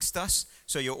amongst us,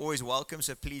 so you're always welcome,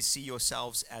 so please see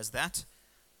yourselves as that.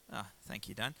 Thank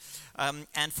you, Dan.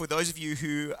 And for those of you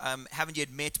who haven't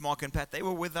yet met Mark and Pat, they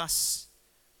were with us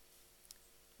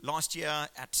last year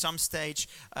at some stage.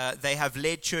 They have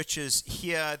led churches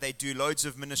here. They do loads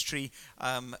of ministry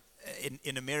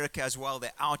in America as well.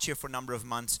 They're out here for a number of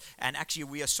months. And actually,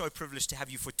 we are so privileged to have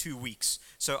you for 2 weeks.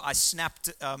 So I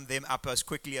snapped them up as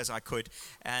quickly as I could.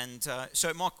 And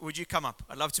so, Mark, would you come up?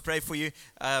 I'd love to pray for you.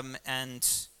 And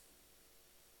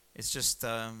it's just,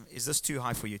 is this too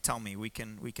high for you? Tell me. We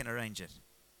can arrange it.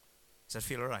 Does that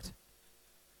feel all right?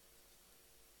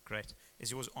 Great.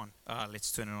 Is yours on?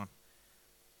 Let's turn it on.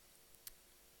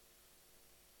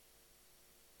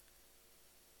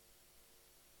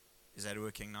 Is that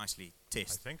working nicely?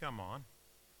 Test. I think I'm on.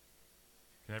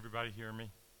 Can everybody hear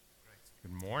me?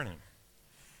 Good morning.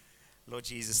 Lord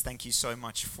Jesus, thank you so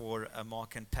much for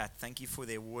Mark and Pat. Thank you for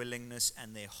their willingness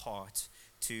and their heart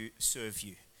to serve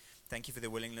you. Thank you for their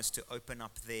willingness to open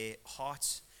up their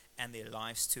hearts and their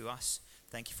lives to us.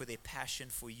 Thank you for their passion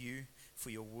for you,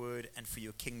 for your word, and for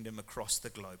your kingdom across the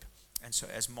globe. And so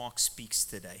as Mark speaks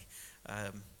today,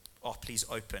 please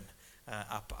open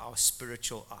up our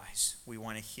spiritual eyes. We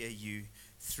want to hear you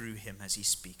through him as he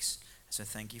speaks. So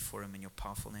thank you for him. In your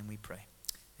powerful name we pray.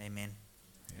 Amen.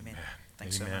 Amen.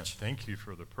 Thanks so much. Thank you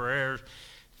for the prayers.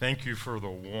 Thank you for the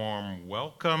warm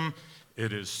welcome.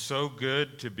 It is so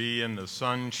good to be in the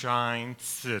sunshine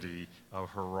city of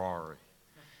Harare.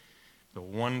 The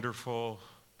wonderful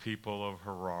people of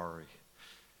Harare.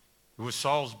 It was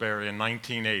Salisbury in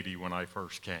 1980 when I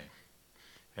first came.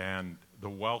 And the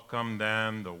welcome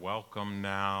then, the welcome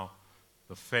now,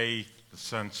 the faith, the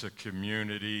sense of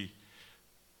community,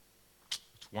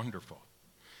 it's wonderful.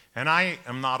 And I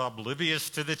am not oblivious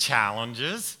to the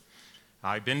challenges.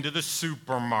 I've been to the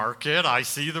supermarket. I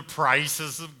see the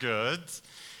prices of goods.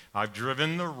 I've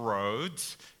driven the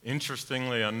roads.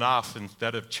 Interestingly enough,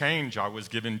 instead of change, I was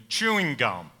given chewing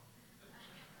gum.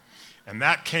 And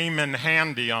that came in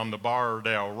handy on the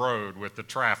Bardale Road with the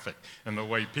traffic and the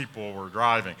way people were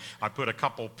driving. I put a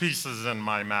couple pieces in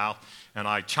my mouth, and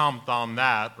I chomped on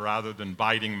that rather than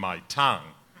biting my tongue.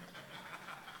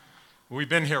 We've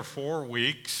been here 4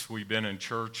 weeks. We've been in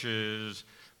churches.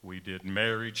 We did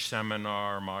marriage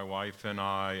seminar, my wife and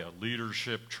I, a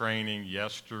leadership training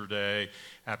yesterday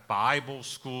at Bible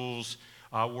schools.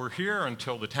 We're here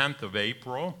until the 10th of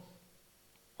April,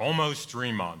 almost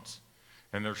 3 months.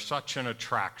 And there's such an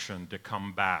attraction to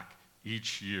come back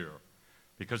each year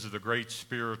because of the great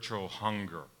spiritual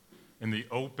hunger and the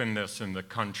openness in the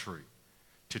country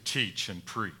to teach and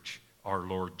preach our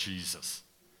Lord Jesus.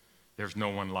 There's no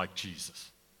one like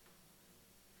Jesus.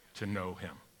 To know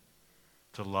him,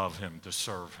 to love him, to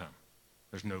serve him.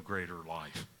 There's no greater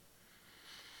life.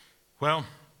 Well,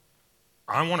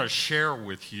 I want to share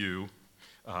with you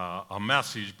a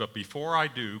message, but before I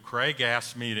do, Craig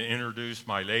asked me to introduce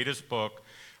my latest book.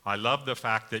 I love the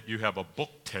fact that you have a book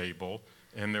table,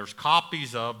 and there's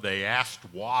copies of They Asked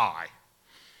Why.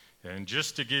 And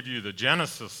just to give you the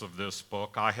genesis of this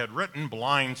book, I had written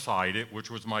Blindsided,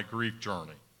 which was my grief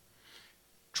journey,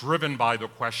 driven by the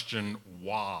question,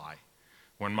 why?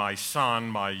 When my son,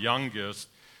 my youngest,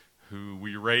 who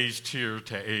we raised here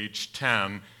to age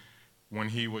 10, when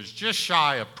he was just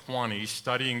shy of 20,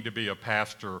 studying to be a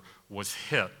pastor, was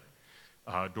hit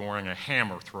during a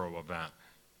hammer throw event.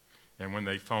 And when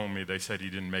they phoned me, they said he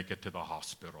didn't make it to the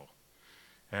hospital.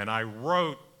 And I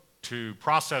wrote to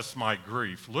process my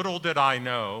grief. Little did I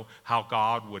know how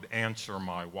God would answer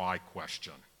my why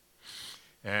question.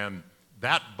 And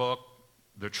that book,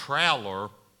 the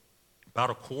trailer,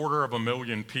 about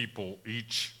 250,000 people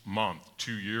each month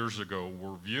 2 years ago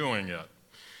were viewing it.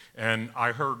 And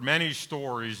I heard many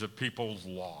stories of people's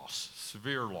loss,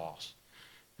 severe loss,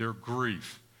 their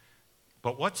grief.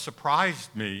 But what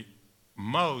surprised me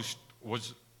most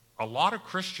was a lot of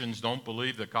Christians don't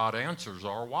believe that God answers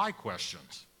our why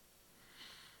questions.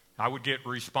 I would get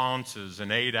responses,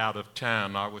 and 8 out of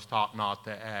 10 I was taught not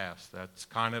to ask. That's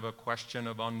kind of a question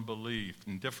of unbelief,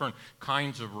 and different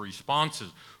kinds of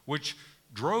responses, which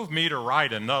drove me to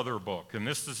write another book, and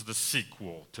this is the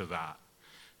sequel to that,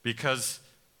 because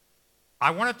I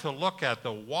wanted to look at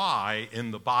the why in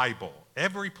the Bible.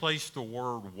 Every place the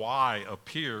word why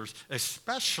appears,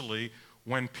 especially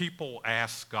when people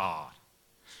ask God.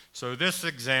 So this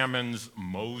examines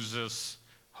Moses,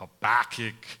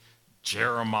 Habakkuk,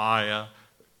 Jeremiah,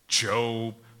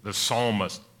 Job, the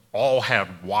psalmist, all had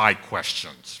why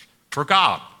questions for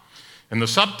God. And the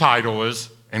subtitle is,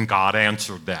 and God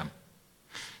answered them.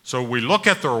 So we look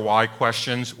at their why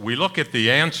questions, we look at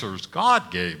the answers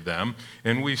God gave them,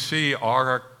 and we see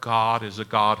our God is a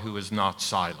God who is not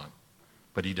silent,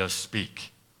 but he does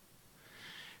speak.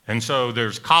 And so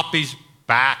there's copies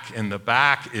back in the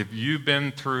back. If you've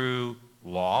been through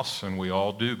loss, and we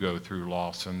all do go through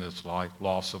loss in this life,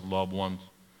 loss of loved ones,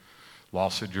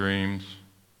 loss of dreams,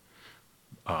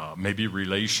 maybe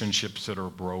relationships that are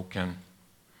broken,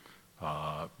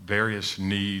 various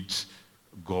needs,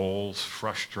 goals,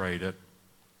 frustrated,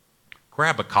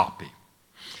 grab a copy.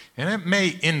 And it may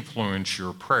influence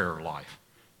your prayer life,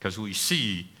 because we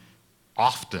see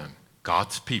often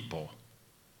God's people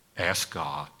ask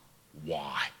God,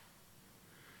 why?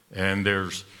 And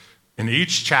there's, in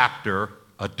each chapter,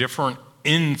 a different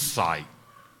insight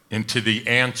into the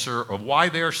answer of why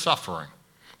they're suffering,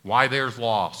 why there's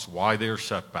loss, why there's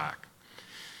setback.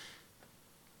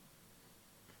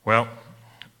 Well,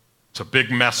 it's a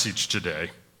big message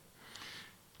today.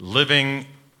 Living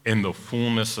in the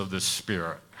fullness of the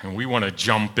Spirit. And we want to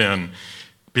jump in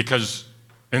because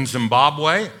in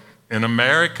Zimbabwe, in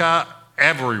America,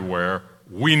 everywhere,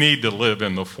 we need to live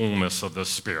in the fullness of the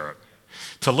Spirit.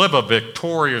 To live a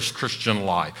victorious Christian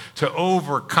life, to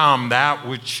overcome that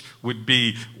which would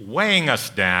be weighing us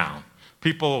down.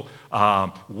 People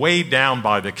weighed down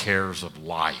by the cares of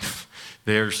life.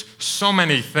 There's so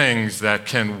many things that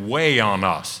can weigh on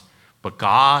us, but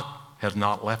God has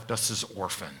not left us as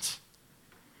orphans.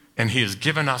 And He has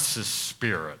given us His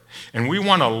Spirit. And we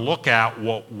want to look at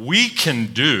what we can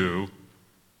do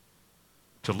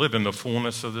to live in the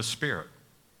fullness of the Spirit.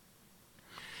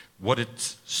 What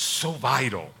it's so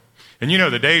vital. And you know,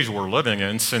 the days we're living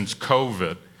in since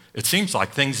COVID, it seems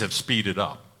like things have speeded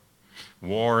up.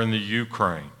 War in the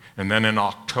Ukraine, and then in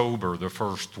October, the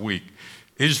first week,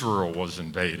 Israel was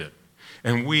invaded.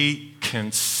 And we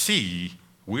can see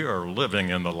we are living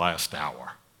in the last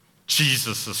hour.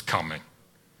 Jesus is coming.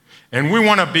 And we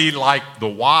want to be like the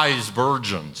wise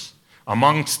virgins.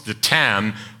 Amongst the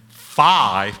 10,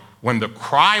 5, when the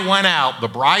cry went out, the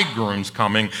bridegroom's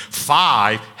coming,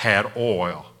 5 had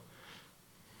oil.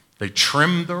 They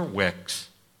trimmed their wicks,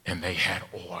 and they had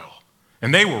oil.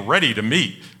 And they were ready to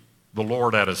meet the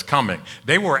Lord at His coming.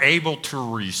 They were able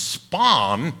to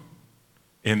respond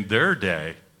in their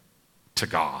day to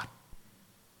God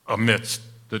amidst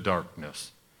the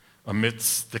darkness,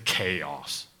 amidst the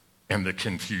chaos and the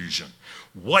confusion.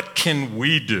 What can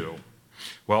we do?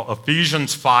 Well,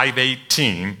 Ephesians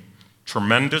 5:18,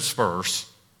 tremendous verse,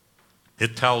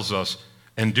 it tells us,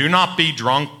 and do not be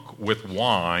drunk with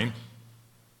wine,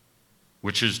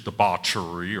 which is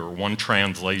debauchery, or one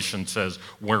translation says,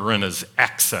 wherein is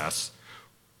excess,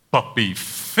 but be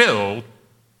filled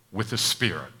with the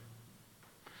Spirit.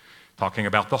 Talking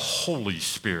about the Holy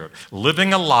Spirit,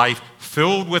 living a life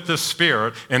filled with the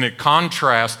Spirit, and it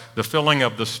contrasts the filling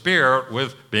of the Spirit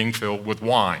with being filled with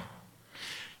wine.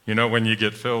 You know, when you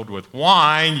get filled with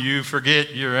wine, you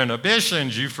forget your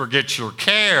inhibitions, you forget your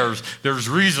cares. There's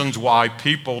reasons why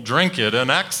people drink it in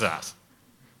excess,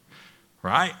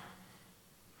 right?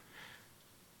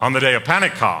 On the day of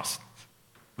Pentecost,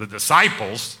 the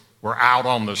disciples were out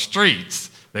on the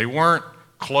streets. They weren't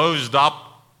closed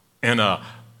up in an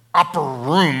upper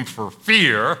room for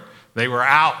fear. They were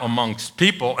out amongst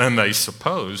people, and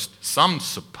some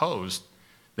supposed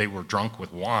they were drunk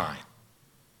with wine.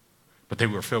 But they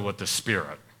were filled with the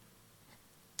Spirit.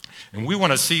 And we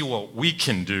want to see what we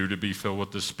can do to be filled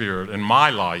with the Spirit. In my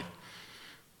life,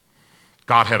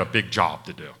 God had a big job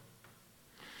to do.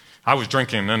 I was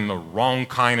drinking in the wrong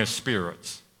kind of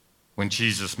spirits when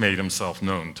Jesus made Himself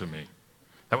known to me.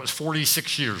 That was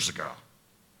 46 years ago.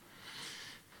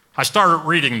 I started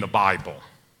reading the Bible.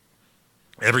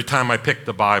 Every time I picked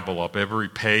the Bible up, every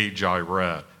page I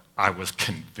read, I was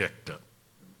convicted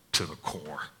to the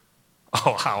core.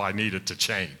 Oh, how I needed to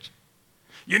change.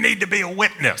 You need to be a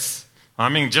witness. I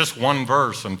mean, just one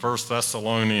verse in 1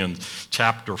 Thessalonians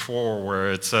chapter 4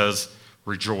 where it says,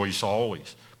 rejoice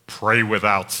always, pray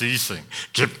without ceasing,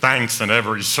 give thanks in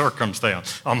every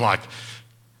circumstance. I'm like,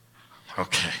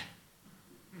 okay.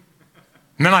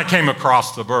 And then I came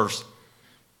across the verse,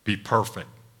 be perfect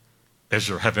as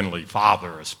your heavenly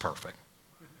Father is perfect.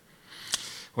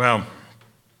 Well,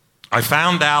 I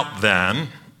found out then,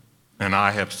 and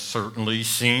I have certainly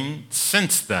seen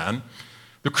since then,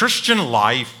 the Christian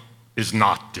life is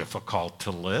not difficult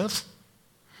to live.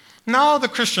 No, the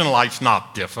Christian life's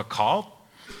not difficult.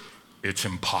 It's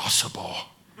impossible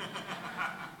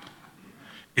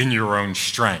in your own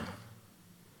strength.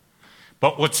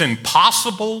 But what's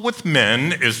impossible with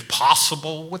men is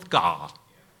possible with God.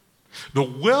 The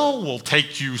will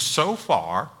take you so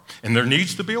far, and there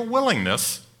needs to be a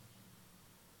willingness,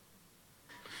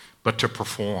 but to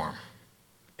perform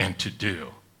and to do.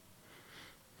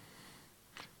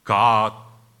 God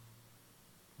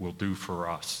will do for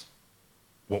us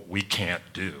what we can't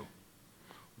do.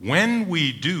 when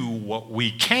we do what we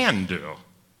can do,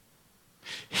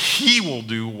 he will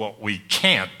do what we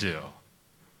can't do.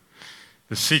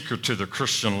 The secret to the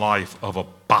Christian life of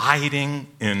abiding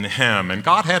in him. And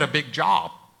God had a big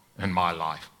job in my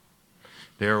life.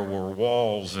 There were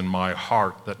walls in my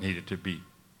heart that needed to be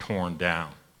torn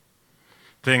down.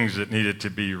 Things that needed to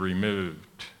be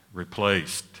removed,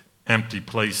 replaced, empty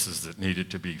places that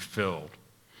needed to be filled.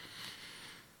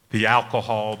 The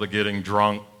alcohol, the getting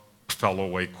drunk, fell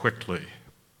away quickly,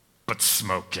 but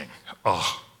smoking,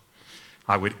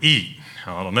 I would eat.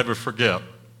 I'll never forget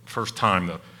the first time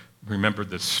I remembered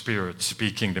the Spirit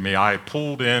speaking to me. I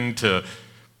pulled into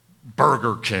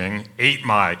Burger King, ate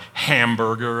my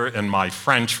hamburger and my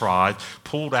French fries,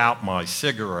 pulled out my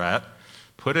cigarette,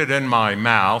 put it in my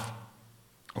mouth,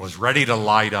 was ready to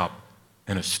light up,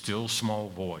 and a still small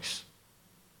voice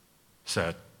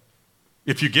said,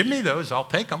 "If you give me those, I'll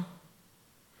take them."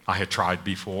 I had tried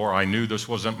before. I knew this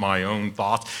wasn't my own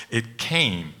thoughts. It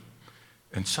came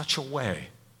in such a way.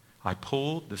 I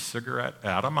pulled the cigarette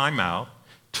out of my mouth,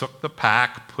 took the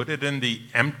pack, put it in the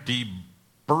empty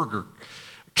Burger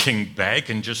King bag,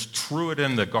 and just threw it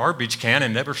in the garbage can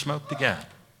and never smoked again.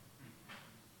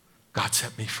 God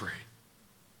set me free.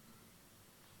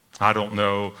 I don't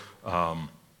know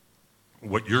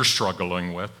what you're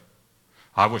struggling with.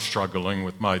 I was struggling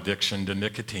with my addiction to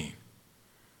nicotine.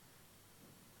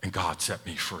 And God set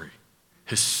me free.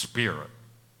 His Spirit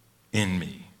in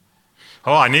me.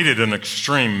 Oh, I needed an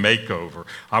extreme makeover.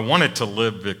 I wanted to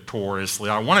live victoriously.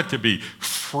 I wanted to be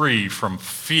free from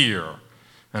fear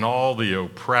and all the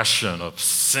oppression of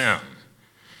sin.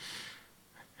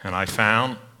 And I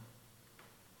found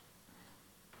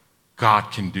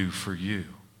God can do for you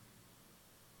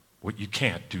what you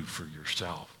can't do for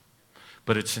yourself.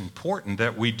 But it's important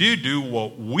that we do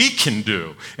what we can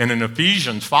do. And in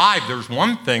Ephesians 5, there's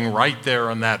one thing right there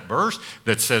in that verse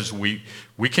that says we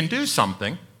can do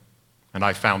something. And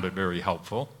I found it very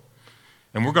helpful.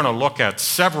 And we're going to look at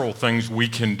several things we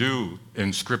can do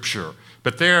in Scripture.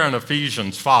 But there in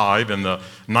Ephesians 5, in the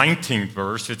 19th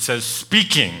verse, it says,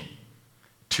 speaking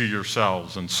to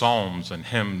yourselves in psalms and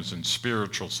hymns and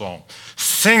spiritual songs,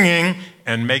 singing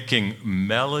and making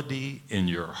melody in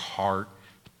your heart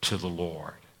to the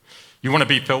Lord. You want to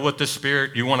be filled with the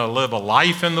Spirit? You want to live a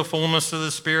life in the fullness of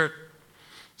the Spirit?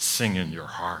 Sing in your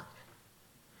heart.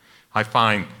 I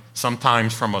find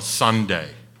sometimes from a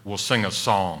Sunday, we'll sing a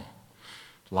song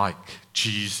like,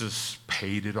 Jesus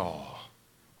paid it all.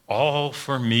 All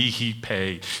for me he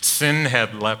paid. Sin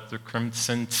had left the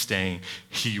crimson stain.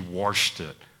 He washed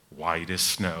it white as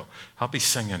snow. I'll be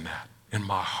singing that in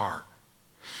my heart.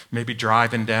 Maybe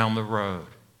driving down the road.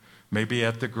 Maybe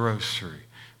at the grocery.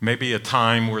 Maybe a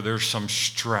time where there's some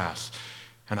stress.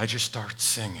 And I just start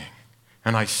singing.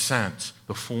 And I sense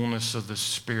the fullness of the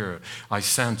Spirit. I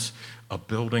sense a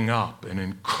building up, an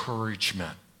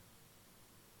encouragement.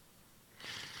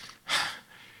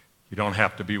 You don't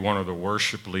have to be one of the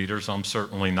worship leaders. I'm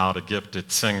certainly not a gifted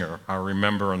singer. I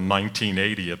remember in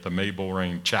 1980 at the Mabel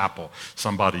Rain Chapel,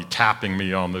 somebody tapping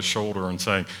me on the shoulder and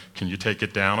saying, "Can you take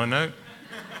it down a note?"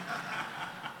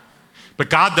 But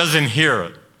God doesn't hear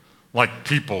it like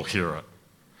people hear it.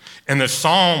 And the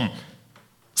psalm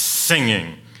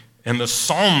singing and the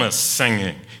psalmist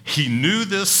singing, he knew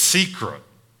this secret.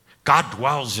 God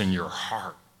dwells in your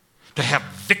heart. To have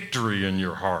victory in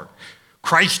your heart.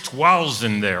 Christ dwells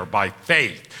in there by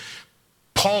faith.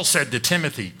 Paul said to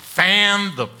Timothy,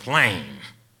 fan the flame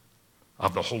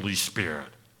of the Holy Spirit.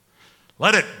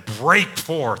 Let it break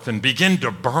forth and begin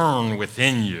to burn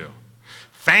within you.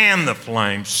 Fan the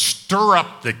flame, stir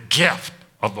up the gift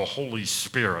of the Holy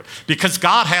Spirit. Because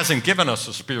God hasn't given us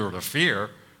a spirit of fear,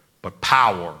 but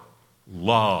power,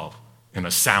 love, and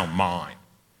a sound mind.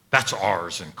 That's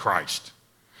ours in Christ.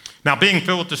 Now, being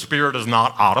filled with the Spirit is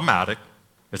not automatic.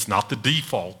 It's not the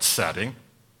default setting.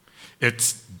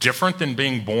 It's different than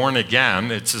being born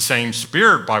again. It's the same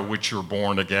Spirit by which you're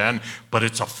born again, but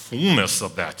it's a fullness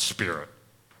of that Spirit.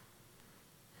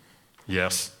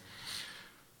 Yes,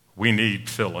 we need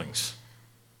fillings,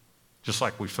 just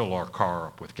like we fill our car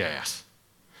up with gas.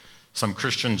 Some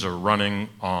Christians are running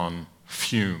on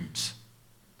fumes.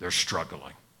 They're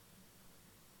struggling.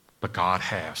 But God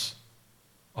has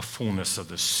a fullness of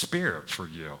the Spirit for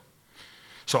you.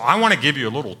 So I want to give you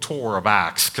a little tour of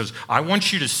Acts because I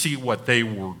want you to see what they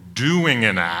were doing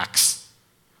in Acts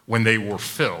when they were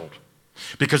filled.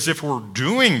 Because if we're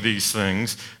doing these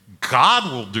things,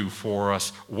 God will do for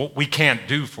us what we can't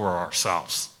do for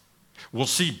ourselves. We'll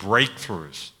see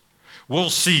breakthroughs. We'll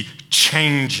see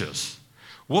changes.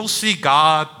 We'll see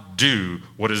God do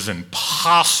what is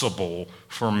impossible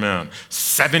for men.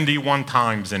 71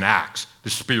 times in Acts, the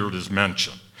Spirit is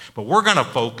mentioned. But we're going to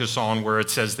focus on where it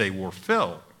says they were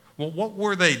filled. Well, what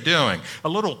were they doing? A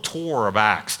little tour of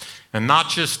Acts, and not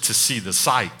just to see the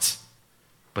sights,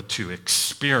 but to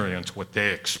experience what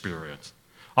they experienced.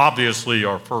 Obviously,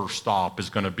 our first stop is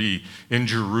going to be in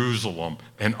Jerusalem,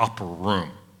 an upper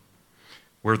room,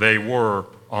 where they were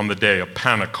on the day of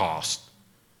Pentecost,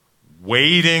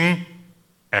 waiting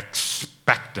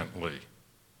expectantly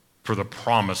for the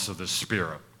promise of the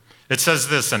Spirit. It says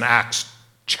this in Acts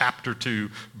chapter 2,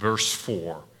 verse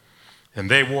 4. And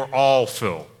they were all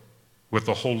filled with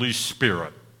the Holy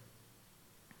Spirit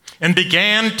and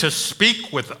began to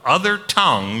speak with other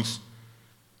tongues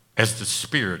as the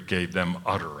Spirit gave them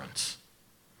utterance.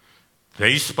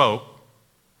 They spoke,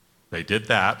 they did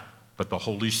that, but the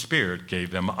Holy Spirit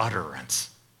gave them utterance.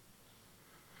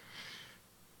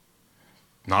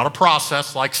 Not a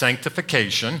process like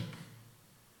sanctification,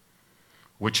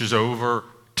 which is over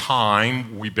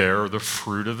time we bear the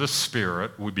fruit of the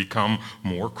Spirit. We become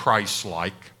more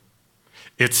Christ-like.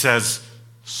 It says,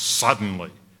 suddenly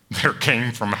there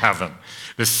came from heaven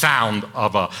the sound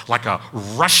of like a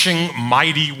rushing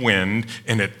mighty wind,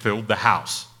 and it filled the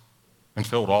house and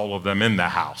filled all of them in the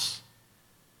house.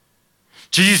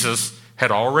 Jesus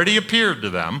had already appeared to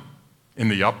them in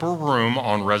the upper room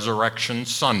on Resurrection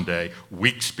Sunday,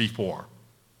 weeks before.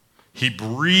 He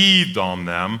breathed on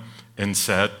them and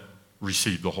said,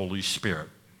 receive the Holy Spirit.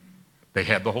 They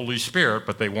had the Holy Spirit,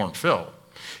 but they weren't filled.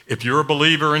 If you're a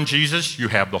believer in Jesus, you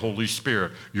have the Holy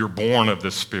Spirit. You're born of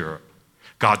the Spirit.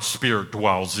 God's Spirit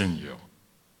dwells in you.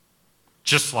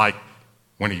 Just like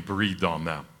when he breathed on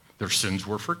them. Their sins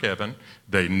were forgiven.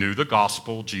 They knew the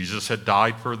gospel. Jesus had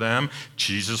died for them.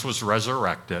 Jesus was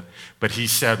resurrected. But he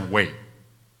said, wait,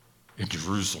 in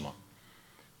Jerusalem,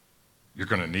 you're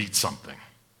going to need something.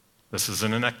 This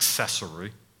isn't an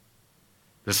accessory.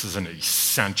 This is an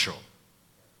essential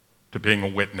to being a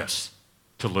witness,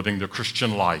 to living the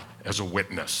Christian life as a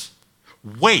witness.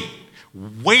 Wait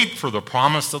for the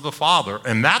promise of the Father,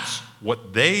 and that's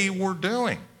what they were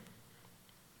doing.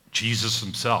 Jesus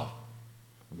himself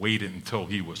waited until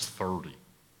he was 30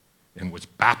 and was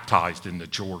baptized in the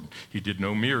Jordan. He did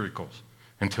no miracles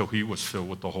until he was filled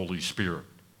with the Holy Spirit.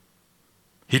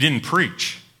 He didn't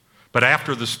preach, but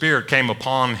after the Spirit came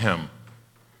upon him,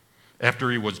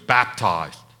 after he was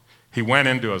baptized, he went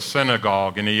into a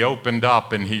synagogue and he opened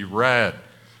up and he read,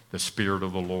 the Spirit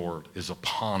of the Lord is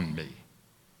upon me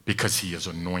because he has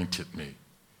anointed me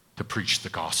to preach the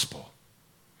gospel.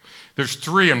 There's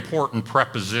three important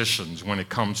prepositions when it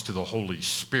comes to the Holy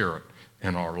Spirit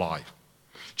in our life.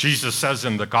 Jesus says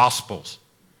in the Gospels,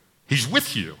 he's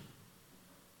with you.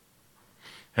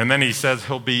 And then he says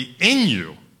he'll be in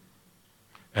you.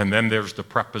 And then there's the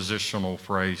prepositional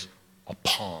phrase,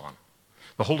 upon.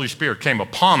 The Holy Spirit came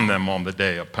upon them on the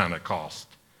day of Pentecost.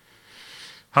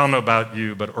 I don't know about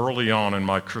you, but early on in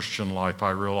my Christian life, I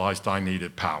realized I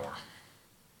needed power.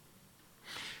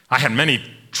 I had many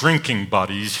drinking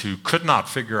buddies who could not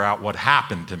figure out what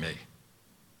happened to me.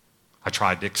 I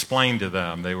tried to explain to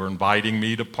them. They were inviting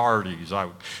me to parties. I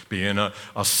would be in a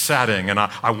setting, and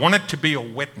I wanted to be a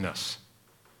witness.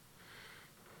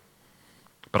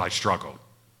 But I struggled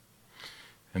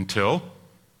until,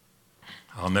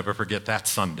 I'll never forget that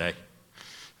Sunday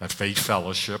at Faith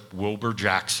Fellowship, Wilbur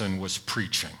Jackson was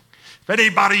preaching. If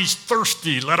anybody's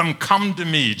thirsty, let him come to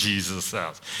me, Jesus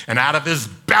says. And out of his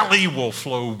belly will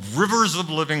flow rivers of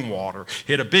living water.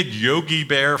 He had a big Yogi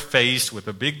Bear face with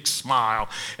a big smile.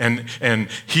 And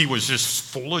he was just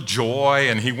full of joy.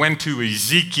 And he went to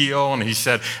Ezekiel and he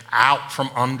said, out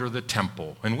from under the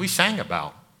temple. And we sang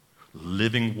about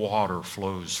living water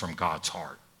flows from God's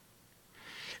heart.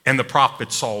 And the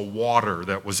prophet saw water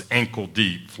that was ankle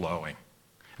deep flowing.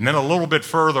 And then a little bit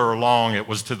further along, it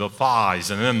was to the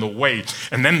thighs and then the waist.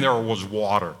 And then there was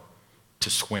water to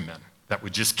swim in that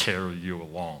would just carry you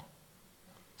along.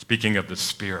 Speaking of the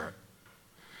Spirit.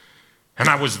 And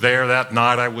I was there that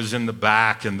night. I was in the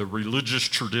back, and the religious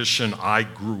tradition I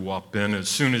grew up in, as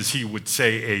soon as he would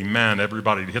say amen,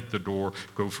 everybody would hit the door,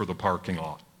 go for the parking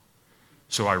lot.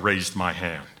 So I raised my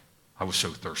hand. I was so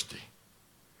thirsty.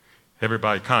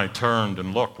 Everybody kind of turned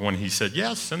and looked when he said,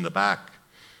 yes, in the back.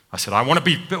 I said, I want to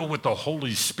be filled with the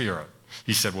Holy Spirit.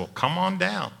 He said, well, come on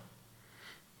down.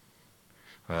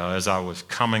 Well, as I was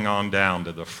coming on down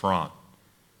to the front,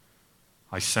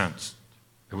 I sensed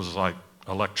it was like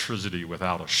electricity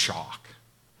without a shock.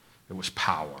 It was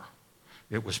power.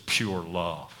 It was pure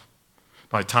love.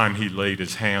 By the time he laid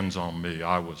his hands on me,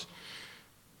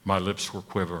 my lips were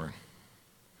quivering.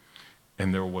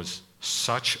 And there was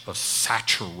such a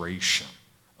saturation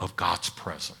of God's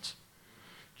presence.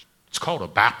 It's called a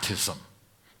baptism.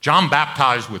 John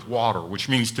baptized with water, which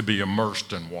means to be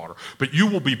immersed in water. But you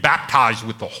will be baptized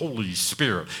with the Holy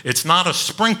Spirit. It's not a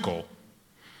sprinkle.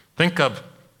 Think of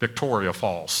Victoria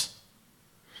Falls.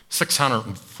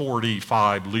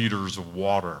 645 liters of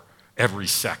water every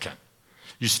second.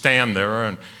 You stand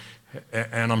there,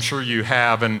 and I'm sure you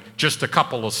have, in just a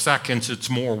couple of seconds, it's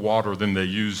more water than they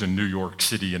use in New York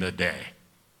City in a day.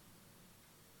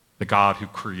 The God who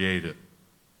created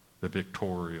the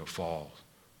Victoria Falls,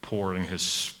 pouring his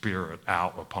Spirit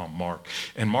out upon Mark.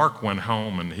 And Mark went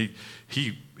home, and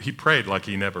he prayed like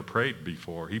he never prayed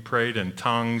before. He prayed in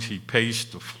tongues. He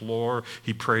paced the floor.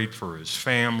 He prayed for his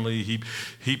family.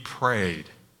 He prayed.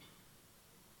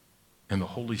 And the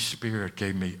Holy Spirit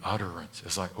gave me utterance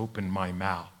as I opened my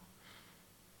mouth.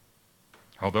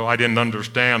 Although I didn't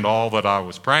understand all that I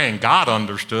was praying, God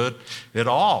understood it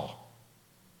all.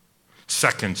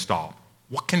 Second stop.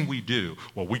 What can we do?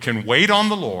 Well, we can wait on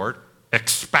the Lord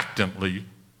expectantly.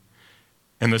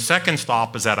 And the second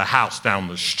stop is at a house down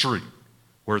the street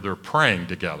where they're praying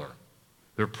together.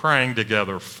 They're praying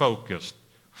together, focused,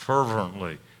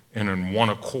 fervently, and in one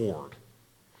accord.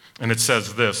 And it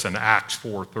says this in Acts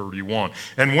 4:31.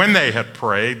 And when they had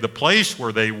prayed, the place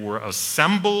where they were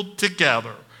assembled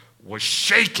together was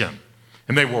shaken,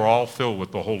 and they were all filled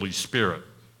with the Holy Spirit.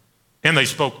 And they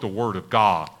spoke the word of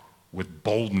God with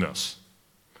boldness.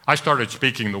 I started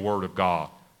speaking the word of God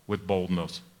with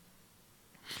boldness.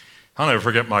 I'll never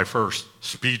forget my first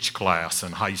speech class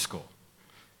in high school.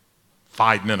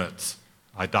 5 minutes.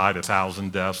 I died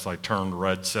 1,000 deaths. I turned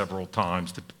red several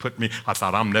times. I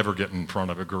thought, I'm never getting in front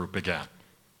of a group again.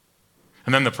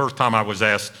 And then the first time I was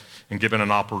asked and given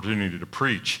an opportunity to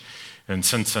preach in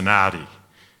Cincinnati,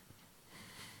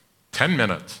 10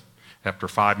 minutes. After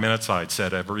 5 minutes, I had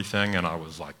said everything, and I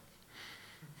was like,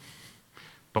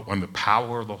 but when the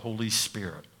power of the Holy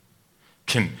Spirit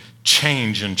can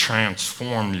change and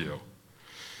transform you.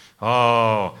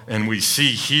 Oh, and we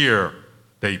see here,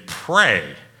 they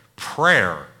pray,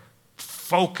 prayer,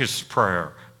 focused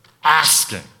prayer,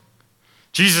 asking.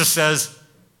 Jesus says,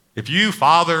 if you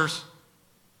fathers,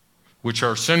 which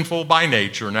are sinful by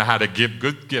nature, know how to give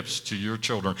good gifts to your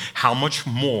children, how much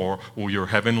more will your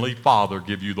heavenly Father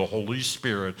give you the Holy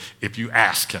Spirit if you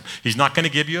ask him? He's not going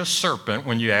to give you a serpent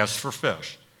when you ask for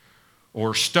fish,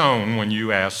 or stone when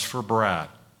you ask for bread.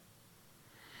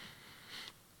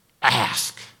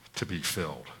 Ask to be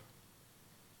filled.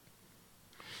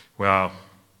 Well,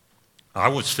 I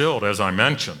was filled, as I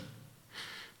mentioned.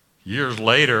 Years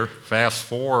later, fast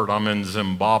forward, I'm in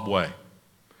Zimbabwe.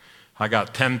 I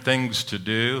got 10 things to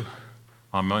do.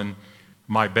 I'm in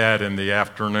my bed in the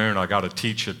afternoon. I got to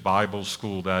teach at Bible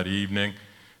school that evening,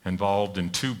 involved in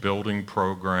 2 building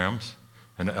programs,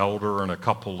 an elder and a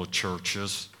couple of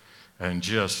churches, and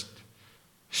just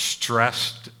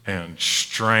stressed and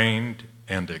strained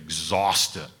and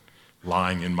exhausted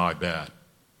lying in my bed.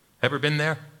 Ever been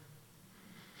there?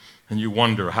 And you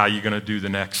wonder how you're going to do the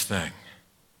next thing.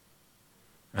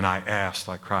 And I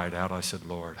cried out, I said,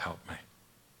 Lord, help me.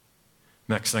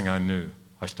 Next thing I knew,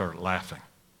 I started laughing.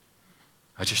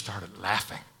 I just started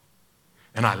laughing.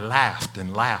 And I laughed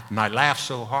and laughed, and I laughed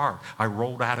so hard, I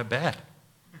rolled out of bed.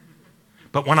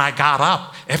 But when I got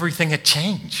up, everything had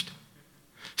changed.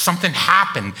 Something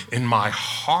happened in my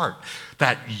heart.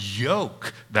 That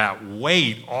yoke, that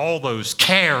weight, all those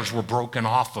cares were broken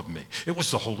off of me. It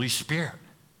was the Holy Spirit.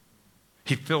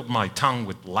 He filled my tongue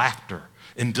with laughter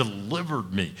and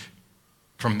delivered me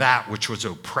from that which was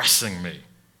oppressing me.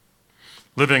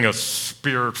 Living a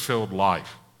Spirit-filled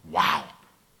life. Wow.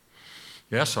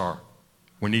 Yes,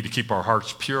 we need to keep our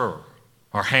hearts pure.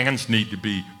 Our hands need to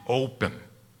be open.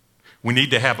 We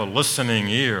need to have a listening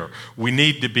ear. We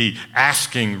need to be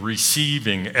asking,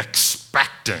 receiving,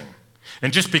 expecting.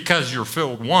 And just because you're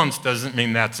filled once doesn't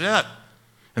mean that's it.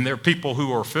 And there are people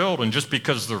who are filled, and just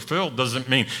because they're filled doesn't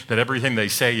mean that everything they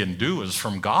say and do is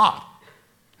from God.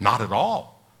 Not at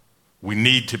all. We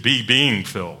need to be being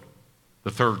filled. The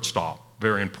third stop,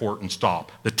 very important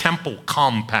stop, the temple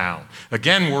compound.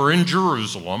 Again, we're in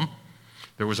Jerusalem.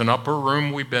 There was an upper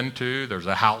room we've been to. There's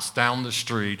a house down the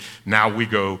street. Now we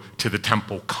go to the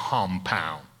temple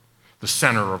compound, the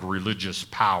center of religious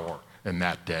power in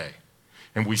that day.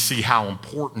 And we see how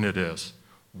important it is,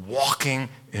 walking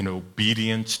in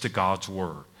obedience to God's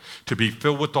word, to be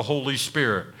filled with the Holy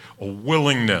Spirit, a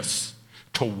willingness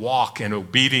to walk in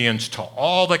obedience to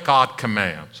all that God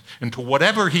commands and to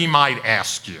whatever he might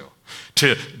ask you.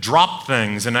 To drop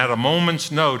things and at a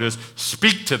moment's notice,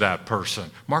 speak to that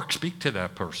person. Mark, speak to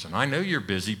that person. I know you're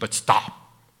busy, but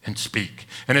stop and speak.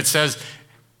 And it says,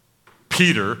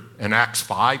 Peter in Acts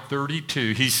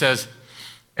 5:32, he says,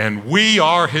 And we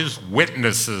are his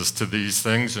witnesses to these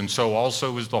things, and so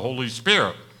also is the Holy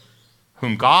Spirit,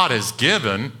 whom God has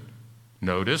given,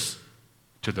 notice,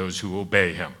 to those who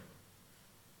obey him.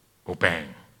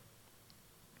 Obeying.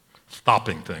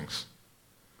 Stopping things.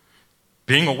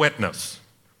 Being a witness.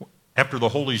 After the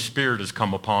Holy Spirit has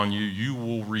come upon you, you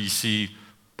will receive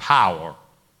power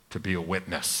to be a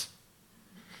witness.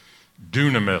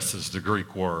 Dunamis is the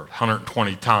Greek word,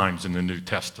 120 times in the New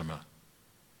Testament.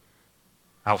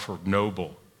 Alfred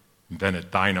Nobel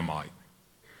invented dynamite.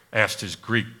 Asked his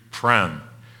Greek friend,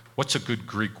 what's a good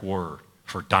Greek word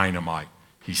for dynamite?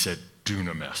 He said,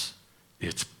 dunamis.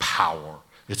 It's power.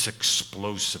 It's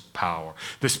explosive power.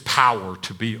 This power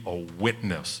to be a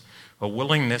witness, a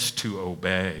willingness to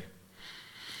obey.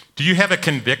 Do you have a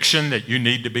conviction that you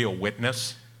need to be a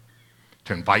witness?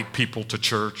 To invite people to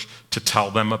church, to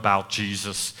tell them about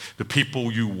Jesus, the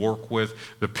people you work with,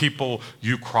 the people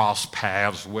you cross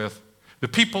paths with, the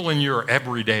people in your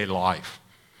everyday life.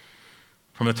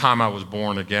 From the time I was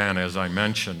born again, as I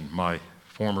mentioned, my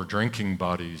former drinking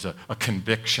buddies, a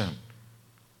conviction.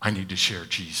 I need to share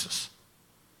Jesus.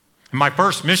 And my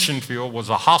first mission field was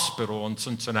a hospital in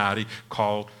Cincinnati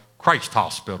called Christ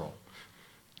Hospital.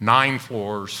 9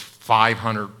 floors,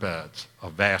 500 beds, a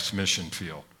vast mission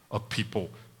field of people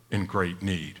in great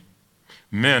need.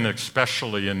 Men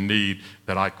especially in need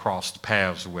that I crossed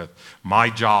paths with. My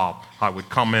job, I would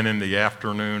come in the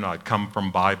afternoon, I'd come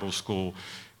from Bible school,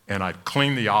 and I'd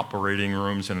clean the operating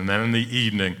rooms, and then in the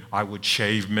evening, I would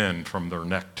shave men from their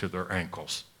neck to their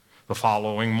ankles. The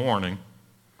following morning,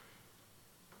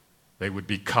 they would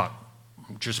be cut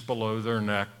just below their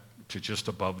neck to just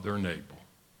above their navel.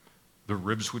 Their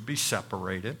ribs would be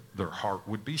separated, their heart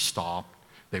would be stopped,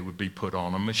 they would be put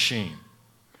on a machine.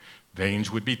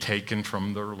 Veins would be taken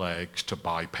from their legs to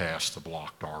bypass the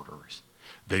blocked arteries.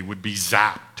 They would be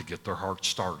zapped to get their heart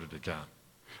started again.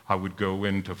 I would go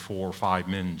into 4 or 5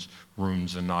 men's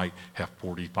rooms a night, have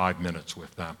 45 minutes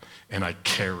with them, and I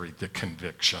carried the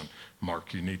conviction,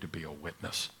 Mark, you need to be a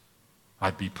witness.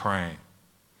 I'd be praying.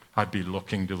 I'd be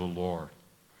looking to the Lord.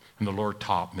 And the Lord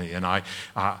taught me, and I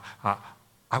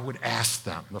would ask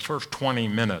them, the first 20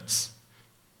 minutes,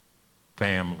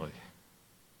 family,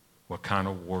 what kind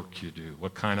of work you do,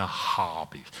 what kind of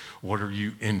hobbies, what are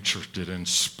you interested in,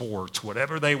 sports,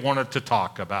 whatever they wanted to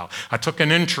talk about. I took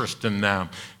an interest in them,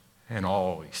 and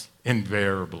always,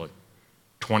 invariably,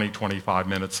 20, 25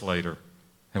 minutes later,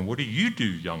 and what do you do,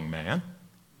 young man?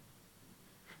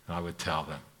 And I would tell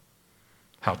them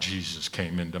how Jesus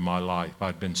came into my life.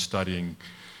 I'd been studying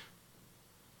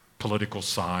political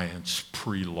science,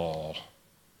 pre-law,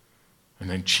 and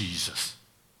then Jesus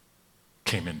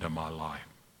came into my life.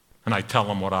 And I tell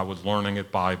them what I was learning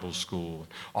at Bible school,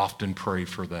 often pray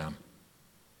for them.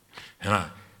 And I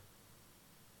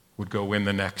would go in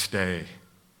the next day,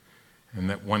 and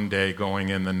that one day going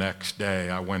in the next day,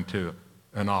 I went to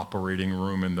an operating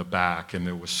room in the back, and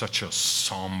there was such a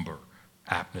somber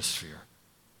atmosphere.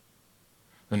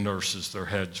 The nurses, their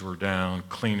heads were down,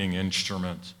 cleaning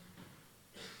instruments.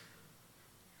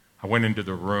 I went into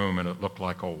the room, and it looked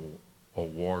like a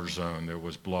war zone. There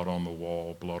was blood on the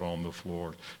wall, blood on the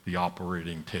floor, the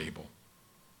operating table.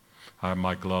 I had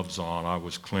my gloves on. I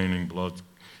was cleaning, blood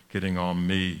getting on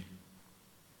me.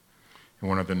 And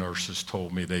one of the nurses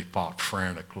told me they fought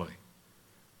frantically,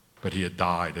 but he had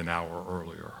died an hour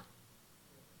earlier.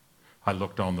 I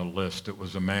looked on the list. It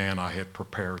was a man I had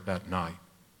prepared that night,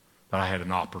 that I had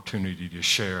an opportunity to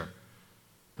share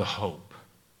the hope,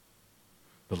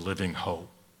 the living hope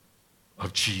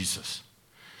of Jesus.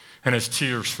 And as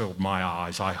tears filled my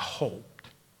eyes, I hoped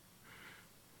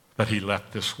that he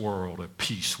left this world at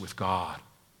peace with God.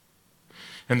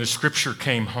 And the scripture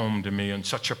came home to me in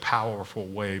such a powerful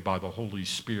way by the Holy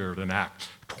Spirit in Acts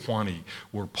 20,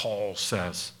 where Paul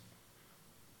says,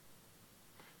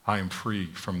 I am free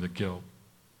from the guilt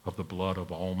of the blood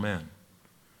of all men,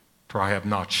 for I have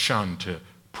not shunned to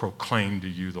proclaim to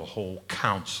you the whole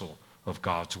counsel of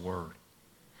God's word.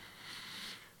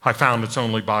 I found it's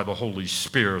only by the Holy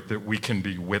Spirit that we can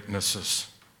be witnesses.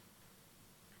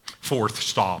 Fourth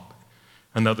stop,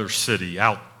 another city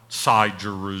outside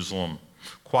Jerusalem,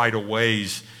 quite a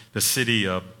ways, the city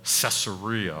of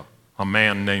Caesarea, a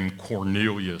man named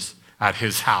Cornelius at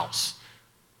his house.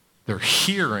 They're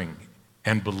hearing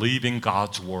and believing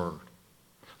God's word.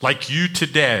 Like you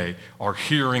today are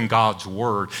hearing God's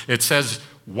word. It says,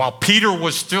 while Peter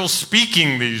was still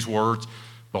speaking these words,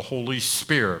 the Holy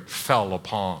Spirit fell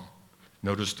upon,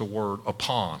 notice the word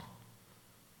upon,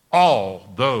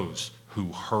 all those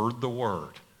who heard the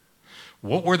word.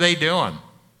 What were they doing?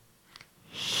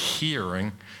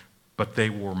 Hearing, but they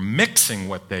were mixing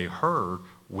what they heard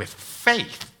with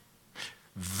faith.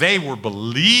 They were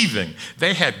believing.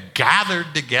 They had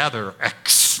gathered together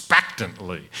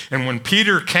expectantly. And when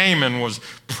Peter came and was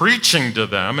preaching to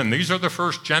them, and these are the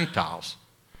first Gentiles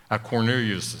at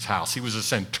Cornelius' house. He was a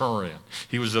centurion.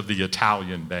 He was of the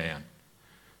Italian band.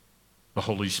 The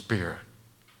Holy Spirit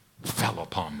fell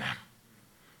upon them.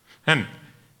 And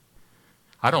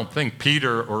I don't think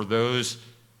Peter or those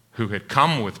who had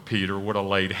come with Peter would have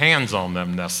laid hands on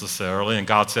them necessarily. And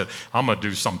God said, I'm going to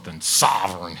do something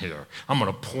sovereign here. I'm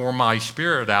going to pour my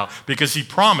Spirit out, because he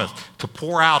promised to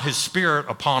pour out his Spirit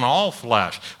upon all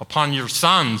flesh, upon your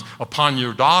sons, upon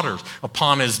your daughters,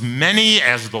 upon as many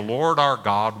as the Lord our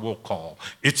God will call.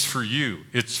 It's for you.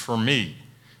 It's for me.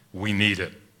 We need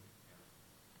it.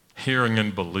 Hearing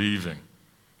and believing,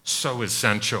 so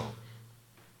essential.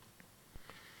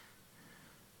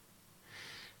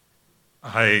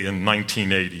 In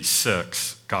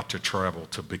 1986, got to travel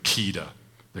to Bakita,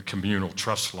 the communal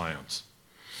trust lands.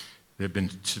 There had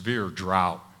been severe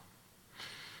drought.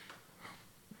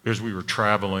 As we were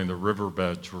traveling, the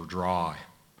riverbeds were dry.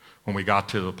 When we got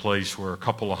to the place where a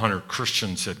couple of hundred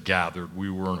Christians had gathered,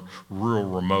 we were in a real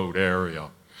remote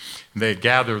area. And they had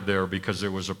gathered there because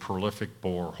there was a prolific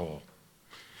borehole.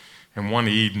 And one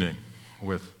evening,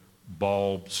 with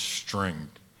bulbs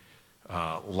stringed,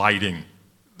 lighting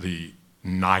the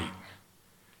night,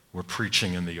 we're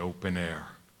preaching in the open air,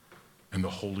 and the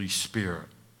Holy Spirit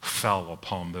fell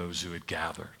upon those who had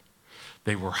gathered.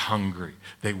 They were hungry.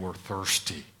 They were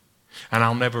thirsty. And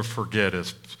I'll never forget,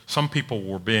 as some people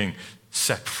were being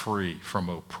set free from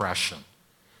oppression,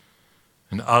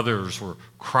 and others were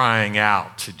crying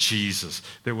out to Jesus.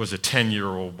 There was a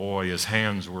 10-year-old boy, his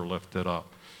hands were lifted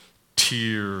up.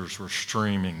 Tears were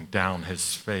streaming down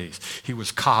his face. He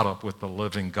was caught up with the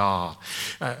living God.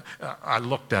 I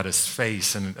looked at his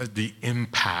face, and the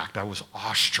impact, I was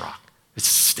awestruck. It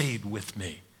stayed with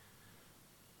me.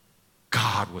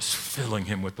 God was filling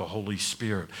him with the Holy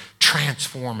Spirit,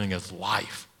 transforming his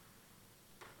life.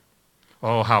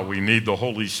 Oh, how we need the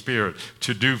Holy Spirit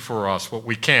to do for us what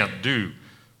we can't do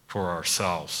for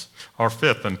ourselves. Our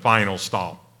fifth and final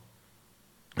stop,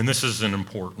 and this is an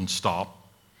important stop.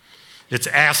 It's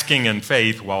asking in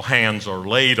faith while hands are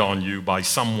laid on you by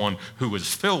someone who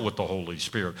is filled with the Holy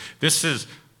Spirit. This is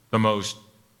the most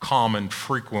common,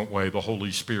 frequent way the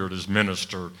Holy Spirit is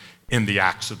ministered in the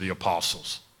Acts of the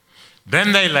Apostles.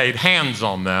 Then they laid hands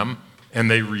on them,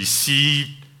 and they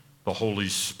received the Holy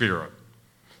Spirit.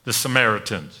 The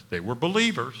Samaritans, they were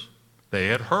believers. They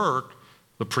had heard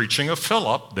the preaching of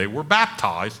Philip. They were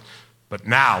baptized, but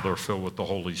now they're filled with the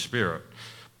Holy Spirit.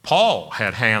 Paul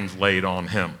had hands laid on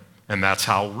him, and that's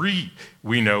how we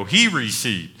know he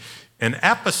received. In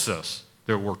Ephesus,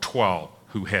 there were 12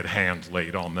 who had hands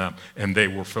laid on them, and they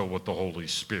were filled with the Holy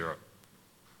Spirit.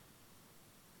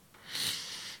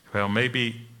 Well,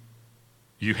 maybe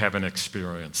you haven't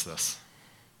experienced this.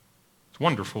 It's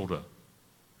wonderful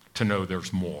to know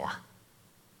there's more.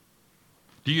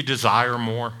 Do you desire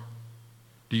more?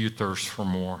 Do you thirst for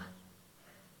more?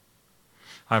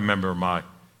 I remember my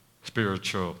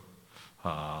spiritual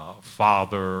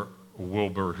father,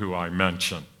 Wilbur, who I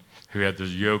mentioned, who had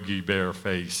this Yogi Bear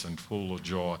face and full of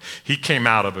joy. He came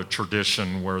out of a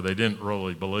tradition where they didn't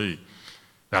really believe.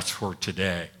 That's for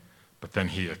today. But then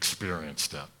he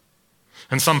experienced it.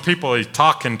 And some people he's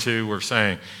talking to were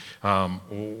saying,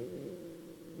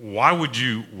 why would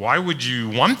you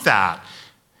want that?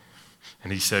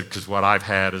 And he said, because what I've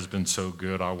had has been so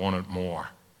good, I want it more.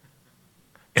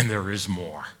 And there is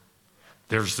more.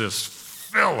 There's this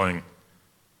filling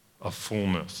of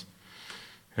fullness.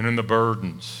 And in the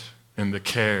burdens, in the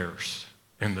cares,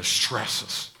 in the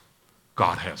stresses,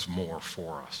 God has more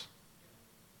for us.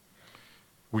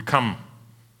 We come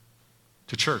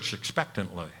to church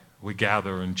expectantly. We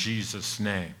gather in Jesus'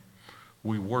 name.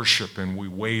 We worship and we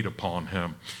wait upon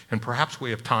him. And perhaps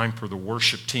we have time for the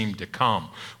worship team to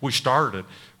come. We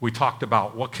talked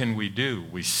about what can we do?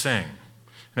 We sing.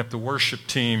 And if the worship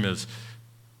team is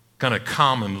going to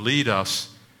come and lead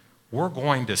us, we're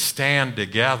going to stand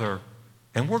together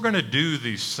and we're going to do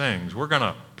these things. We're going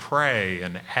to pray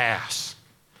and ask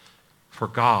for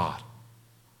God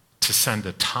to send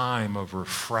a time of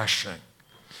refreshing,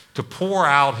 to pour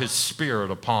out his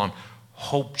Spirit upon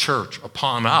Hope Church,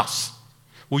 upon us.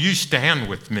 Will you stand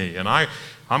with me? And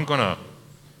I'm going to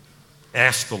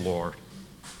ask the Lord,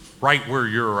 right where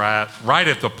you're at, right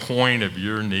at the point of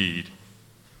your need,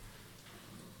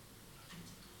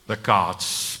 that God's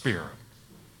Spirit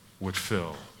would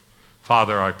fill.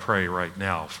 Father, I pray right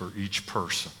now for each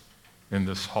person in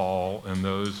this hall and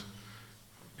those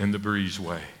in the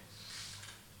breezeway.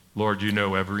 Lord, you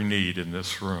know every need in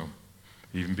this room,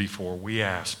 even before we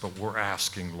ask, but we're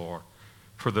asking, Lord,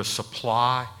 for the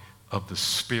supply of the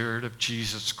Spirit of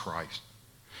Jesus Christ.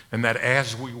 And that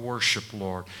as we worship,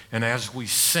 Lord, and as we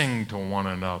sing to one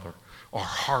another, our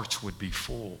hearts would be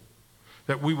full,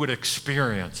 that we would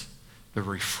experience the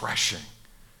refreshing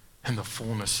and the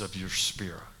fullness of your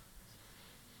Spirit.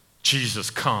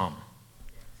 Jesus, come.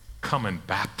 Come and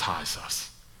baptize us.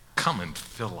 Come and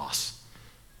fill us.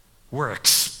 We're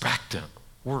expectant.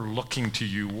 We're looking to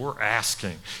you. We're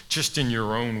asking, just in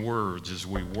your own words as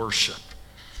we worship.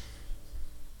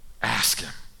 Ask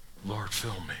him, Lord,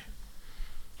 fill me.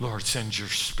 Lord, send your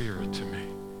Spirit to me.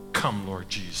 Come, Lord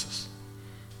Jesus.